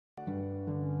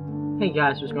Hey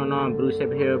guys, what's going on? Blue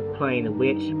Step here playing The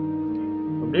Witch.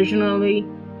 Originally,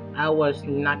 I was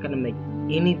not gonna make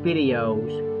any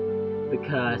videos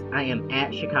because I am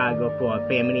at Chicago for a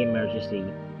family emergency.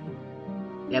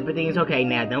 Everything's okay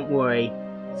now, don't worry.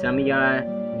 Some of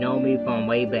y'all know me from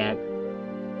way back.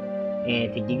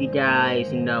 And to give you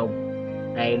guys,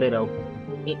 a little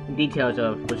details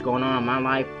of what's going on in my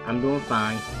life, I'm doing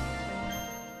fine.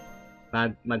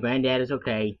 My granddad is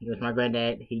okay. It was my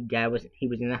granddad. He was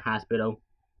in the hospital.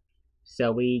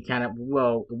 So we kind of,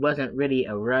 well, it wasn't really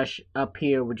a rush up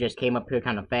here. We just came up here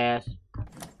kind of fast.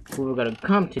 We were going to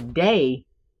come today.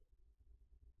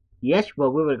 Yes,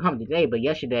 well, we were going to come today, but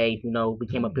yesterday, we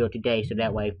came up here today. So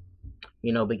that way,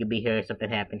 we could be here if something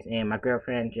happens. And my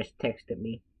girlfriend just texted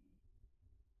me.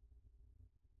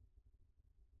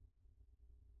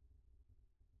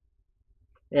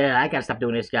 Yeah, I gotta stop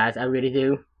doing this, guys. I really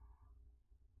do.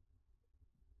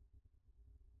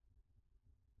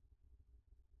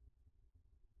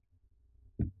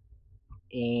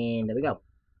 And there we go.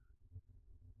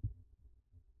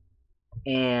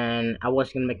 And I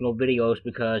wasn't gonna make no videos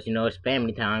because it's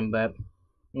family time, but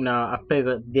I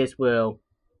figured this will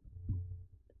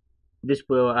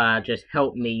just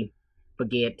help me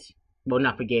forget. Well,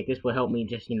 not forget. This will help me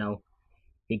just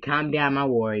to calm down my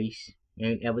worries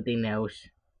and everything else,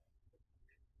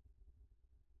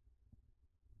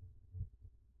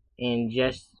 and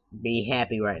just be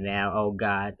happy right now. Oh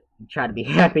God, try to be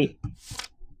happy.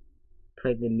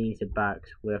 Play the music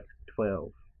box with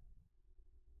 12.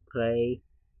 Play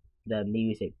the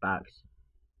music box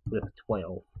with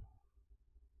 12.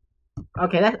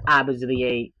 Okay, that's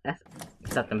obviously that's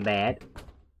something bad.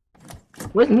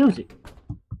 Where's the music?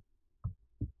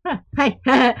 Hey,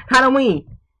 Halloween!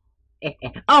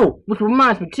 Oh, which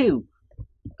reminds me too.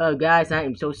 Guys, I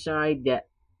am so sorry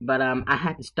but I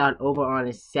had to start over on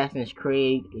Assassin's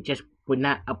Creed. It just would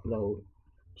not upload.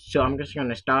 So I'm just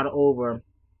gonna start over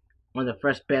on the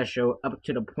first special up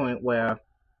to the point where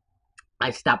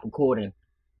I stop recording.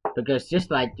 Because just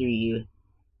like the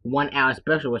 1 hour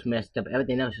special was messed up,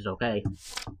 everything else is okay.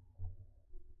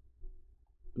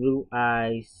 Blue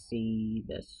eyes see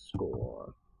the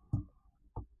score.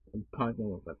 A pumpkin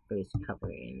with a face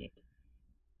covered in it.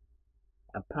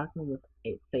 A pumpkin with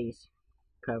a face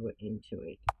covered into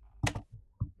it.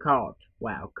 Carved.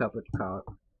 Wow, covered carved.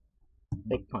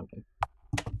 Big pumpkin.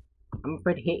 I'm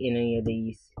afraid to hit any of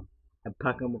these. A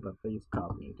pumpkin with a face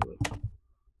carved into it.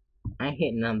 I ain't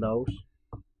hitting none of those.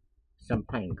 Some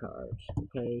playing cards,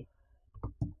 okay?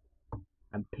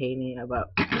 I'm painting about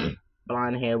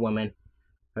blonde haired woman.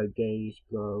 Her gaze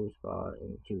grows far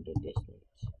into the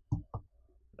distance.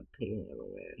 I'm painting of a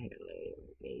red hair lady.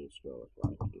 Her gaze grows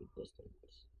far into the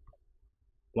distance.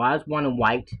 Why is one in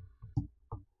white?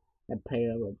 A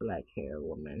pale of a black haired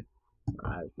woman. Her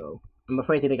eyes go. I'm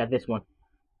afraid to look at this one.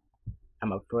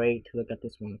 I'm afraid to look at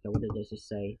this one. So what does this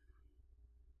say?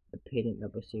 The painting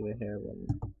of a silver hair woman.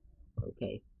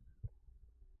 Okay.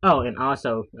 Oh, and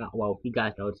also, well, you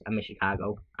guys know I'm in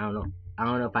Chicago. I don't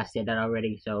know if I said that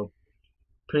already. So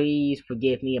please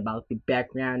forgive me about the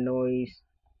background noise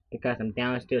because I'm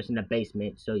downstairs in the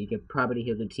basement, so you can probably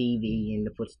hear the TV and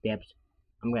the footsteps.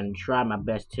 I'm gonna try my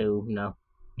best to,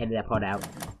 edit that part out.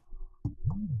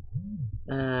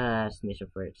 It's Mr.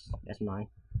 Fritz. That's mine.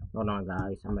 Hold on,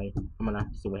 guys. I'm gonna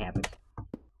see what happens.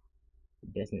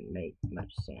 It doesn't make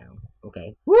much sound.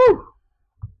 Okay. Woo!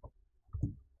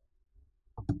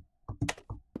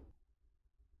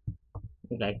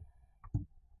 Okay.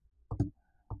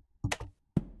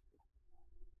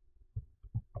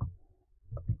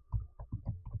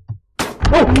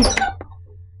 Oh!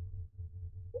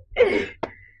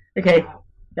 Okay.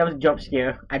 That was a jump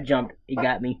scare. I jumped. It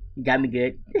got me. It got me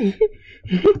good.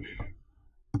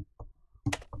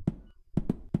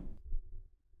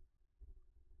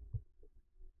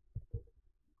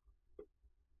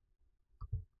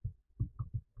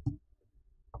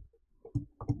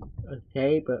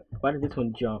 Okay, but why did this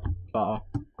one jump? Fall.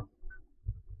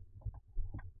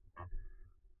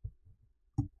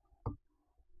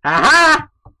 Haha!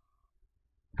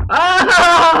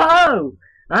 Oh!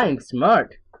 I'm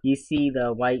smart. You see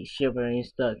the white shivering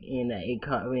stuck in a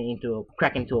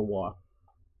crack into a wall.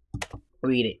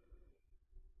 Read it.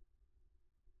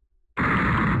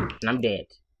 And I'm dead.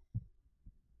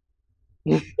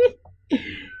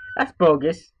 That's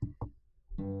bogus.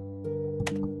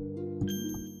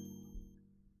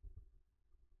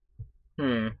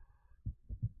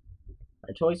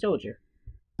 A toy soldier.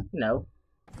 No.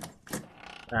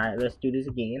 Alright, let's do this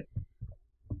again.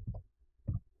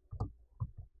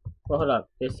 Well, hold up.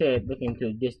 They said look into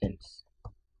the distance.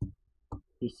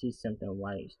 You see something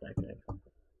white stuck there.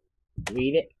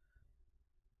 Read it.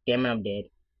 Damn it, I'm dead.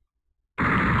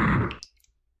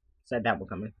 Said that was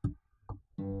coming.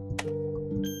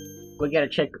 We gotta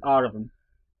check all of them.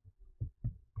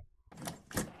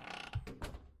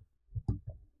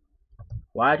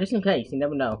 Why? Just in case. You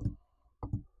never know.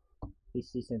 We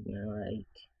see something alright.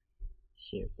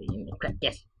 Shit,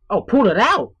 yes. Oh, pull it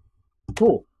out.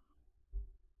 Cool.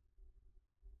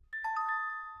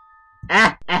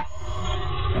 Ah, ah.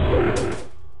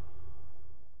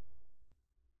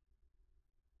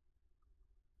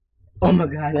 Oh my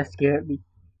god, that scared me.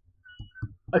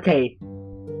 Okay,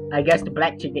 I guess the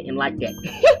black chick didn't like that.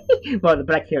 Well, the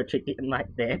black hair chick didn't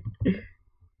like that.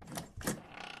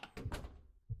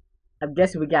 I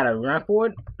guess we gotta run for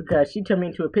it because she turned me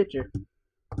into a picture.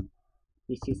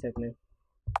 You see something?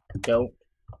 Don't.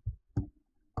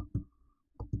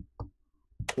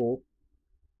 Cool.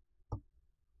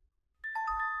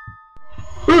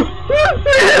 Oh,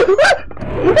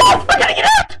 I gotta get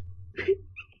out!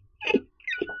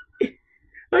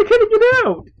 I gotta get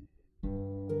out!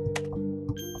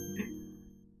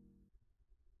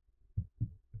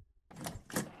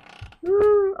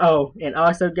 Oh, and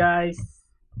also guys,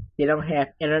 they don't have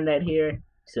internet here,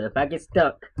 so if I get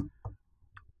stuck,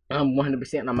 I'm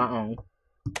 100% on my own.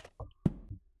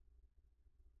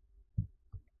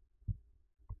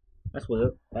 That's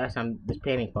what I'm just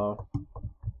planning for.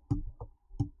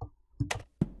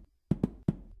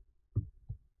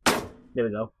 There we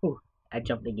go. Whew, I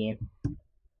jumped again.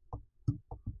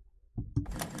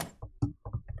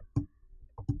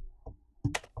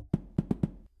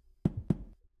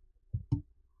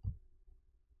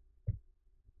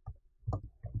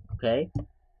 Okay,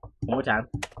 one more time.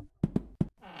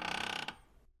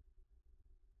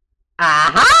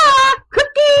 Aha!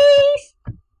 Cookies!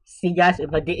 See guys,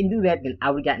 if I didn't do that, then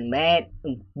I would've gotten mad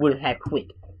and would've had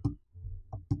quit.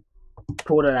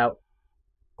 Pulled it out.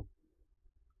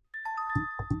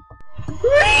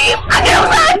 I can't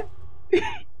run!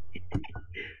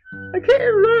 I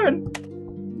can't run!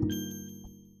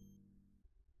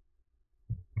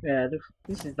 Yeah,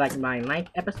 this is like my 9th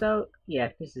episode. Yeah,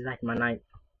 this is like my 9th.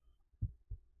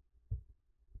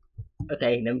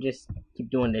 Okay, let me just keep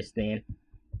doing this then.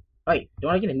 Wait, do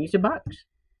I get a music box?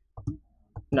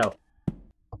 No.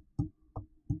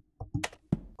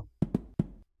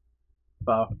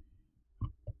 Fall.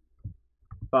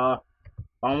 Fall.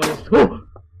 Almost.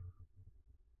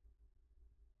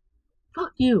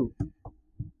 Fuck you!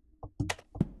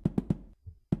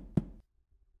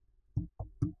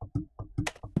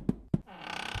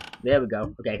 There we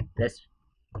go. Okay, let's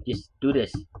just do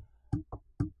this.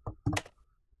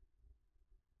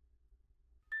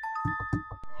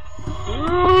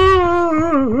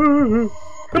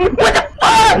 What the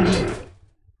fuck?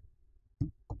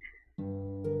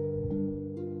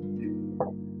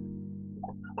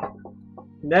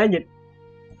 Dang it.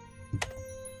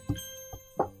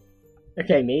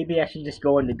 Okay, maybe I should just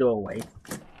go in the doorway.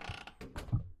 It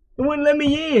wouldn't let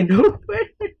me in.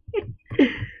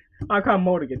 I'll call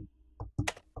Morgan.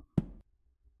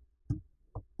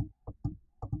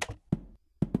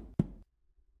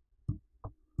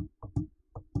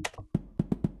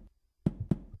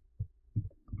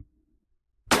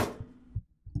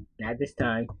 Not this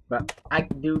time, but I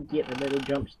do get a little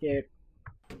jump scare.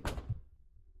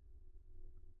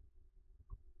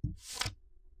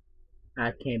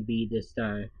 I can be the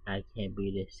sun, I can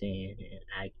be the sand, and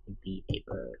I can be a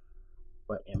bird.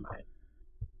 What am I?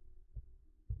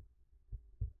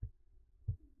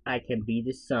 I can be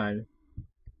the sun,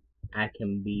 I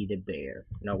can be the bear.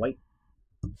 No, wait.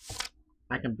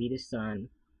 I can be the sun,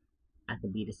 I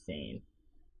can be the sand,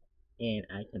 and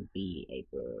I can be a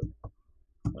bird.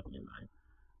 What am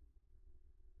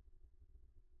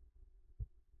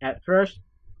I? At first,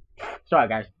 sorry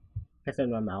guys, that's in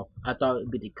my mouth. I thought it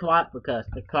would be the clock because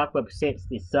the clock represents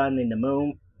the sun and the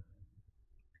moon.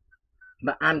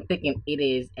 But I'm thinking it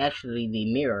is actually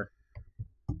the mirror.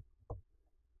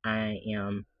 I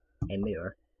am a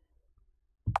mirror.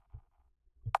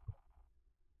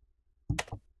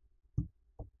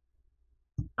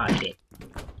 Ah, shit.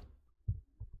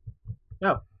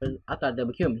 No, I thought they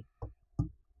would kill me.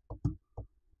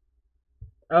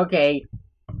 Okay.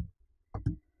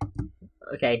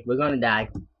 Okay, we're gonna die.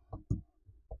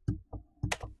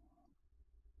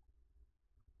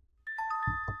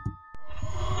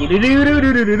 Oh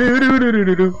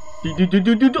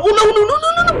no!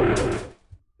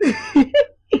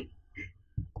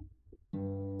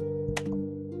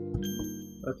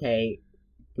 Okay,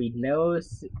 we know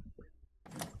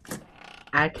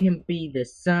I can be the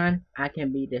sun, I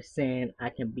can be the sand, I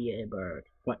can be a bird.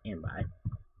 What am I?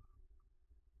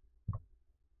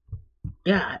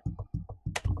 God.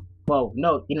 Whoa,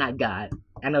 no, you're not God.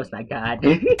 I know it's not God.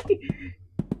 There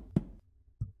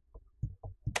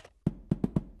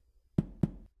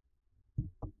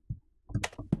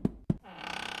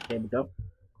we go.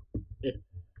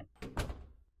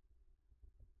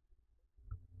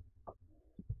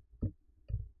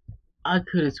 I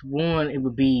could have sworn it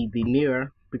would be the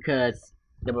mirror because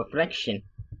the reflection.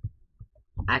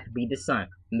 I could be the sun,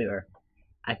 mirror.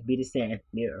 I could be the sand,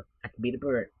 mirror. I could be the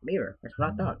bird, mirror. That's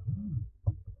what I thought.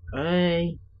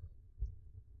 Hey.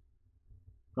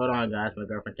 Hold on, guys. My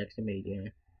girlfriend texted me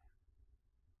again.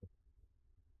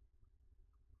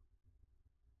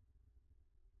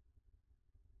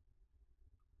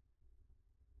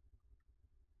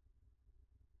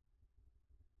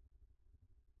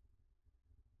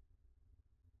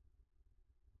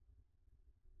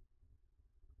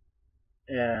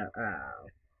 Yeah,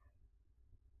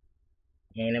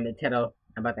 and I'm gonna tell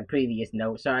about the previous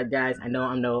note. Sorry, guys. I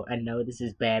know this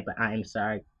is bad, but I am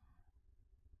sorry.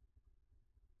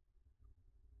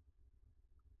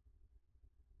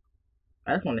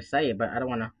 I just want to say it, but I don't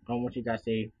want to. I don't want you guys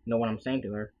to know what I'm saying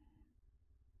to her.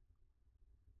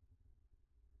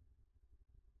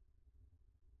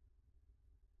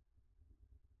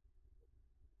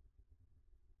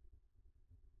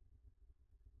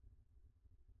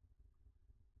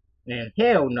 And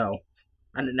hell no,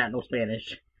 I did not know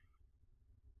Spanish.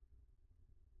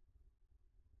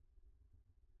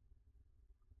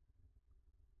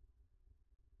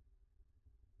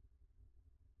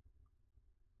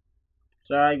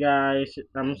 Sorry, guys.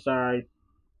 I'm sorry.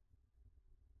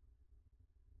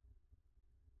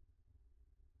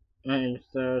 I'm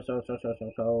so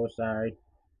sorry.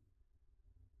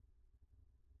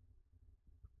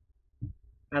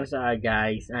 I'm sorry,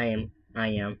 guys. I am.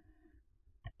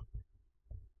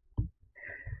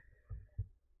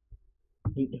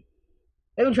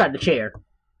 Let me try the chair.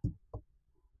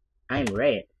 I am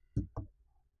red.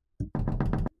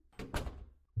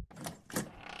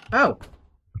 Oh,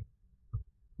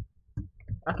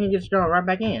 I can just go right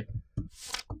back in.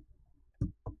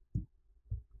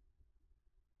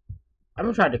 I'm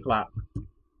gonna try the clock.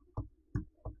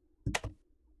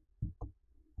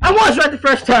 I was right the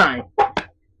first time.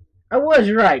 I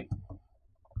was right.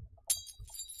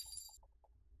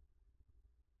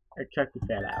 I checked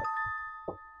that out.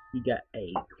 You got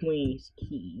a queen's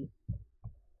key.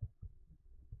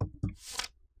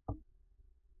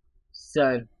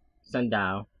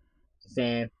 Sundial.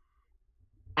 Sand.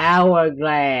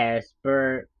 Hourglass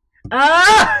bird.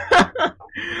 Ah! I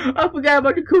forgot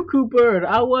about the cuckoo bird.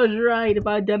 I was right if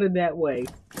I'd done it that way.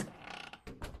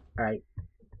 Alright.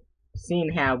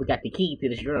 Seeing how we got the key to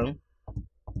this room.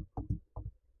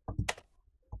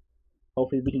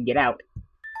 Hopefully we can get out.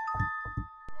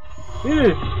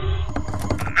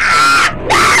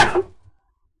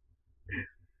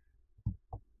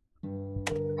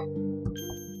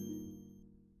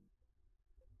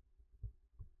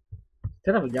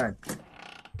 Set up a gun.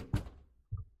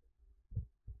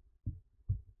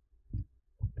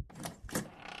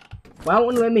 Why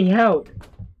won't you let me out?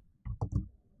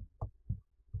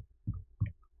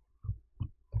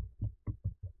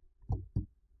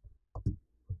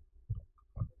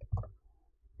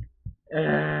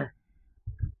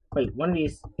 Wait,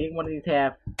 didn't one of these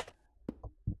have?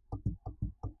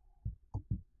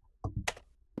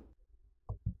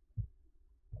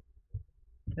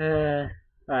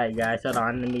 Alright guys, hold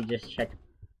on, let me just check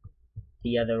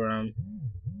the other room.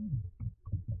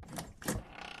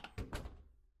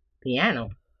 Piano?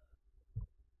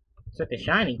 Something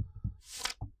shiny.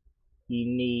 You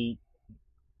need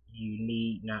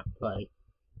not play.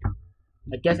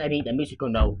 I guess I need a musical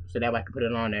note, so that way I can put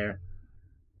it on there.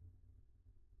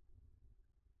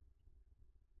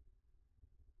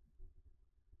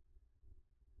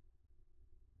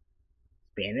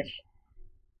 Spanish.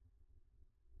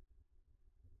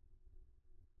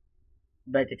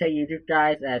 But to tell you the truth,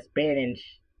 guys,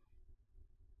 Spanish,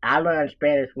 I learned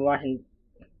Spanish from watching.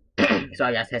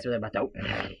 Sorry, guys, that's really about that.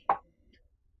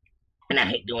 And I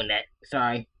hate doing that.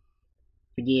 Sorry.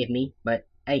 Forgive me, but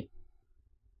hey,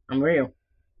 I'm real.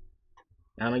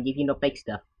 I'm gonna give you no fake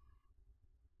stuff.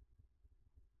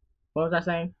 What was I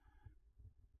saying?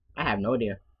 I have no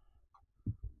idea.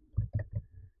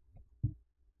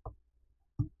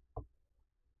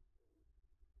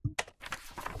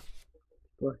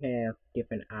 People have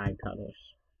different eye colors.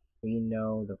 We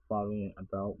know the following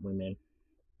about women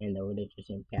and the religious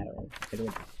and patterns.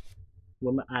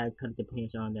 Women eye color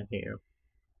depends on their hair.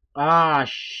 Ah,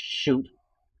 shoot.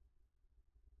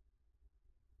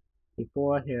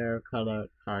 Before hair color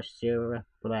are silver,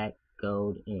 black,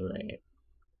 gold, and red.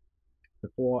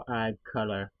 Before eye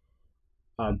color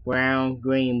are brown,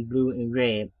 green, blue, and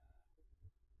red.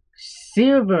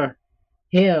 Silver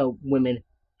hair women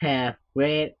have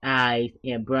red eyes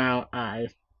and brown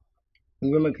eyes.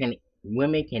 Women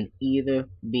can either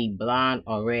be blonde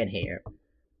or red hair.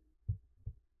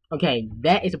 Okay,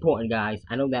 that is important, guys.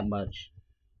 I know that much.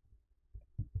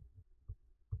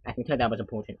 I can tell that was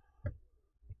important.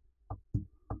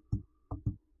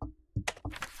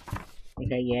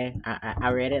 Okay, yeah, I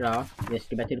read it all. Let's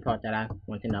get back to the part that I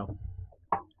want to know.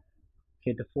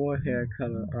 Okay, the four hair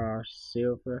colors are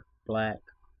silver, black,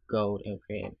 gold, and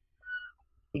red.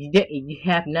 If you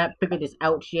have not figured this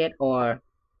out yet, or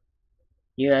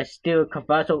you're still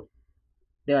confused, so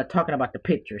they're talking about the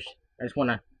pictures. I just want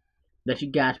to let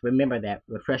you guys remember that,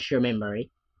 refresh your memory.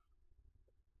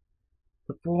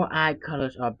 The four eye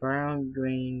colors are brown,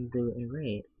 green, blue, and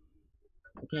red.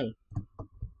 Okay,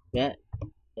 that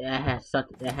has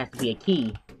something. That has to be a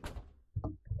key.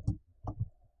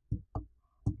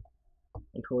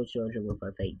 And toy soldier with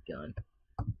a fake gun.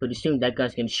 Pretty soon that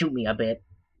gun's gonna shoot me. I bet.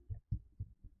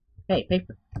 Hey,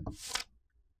 paper.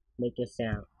 Make a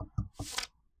sound.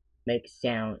 Make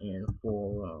sound in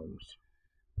 4 rooms.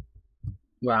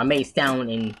 Well, I made sound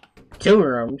in 2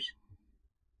 rooms.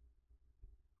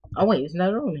 Oh wait, there's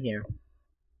another room here.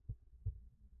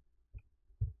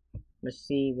 Let's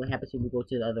see what happens if we go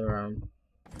to the other room.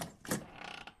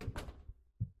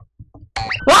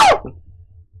 Whoa!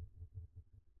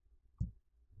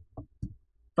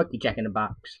 Fuck you, Jack in the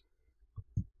Box.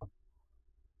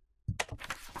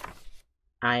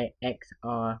 IX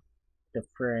are the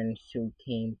friends who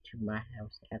came to my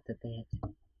house after that.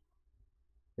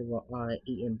 They were all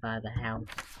eaten by the house,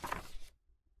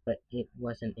 but it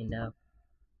wasn't enough.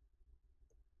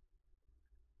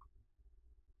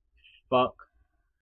 Fuck.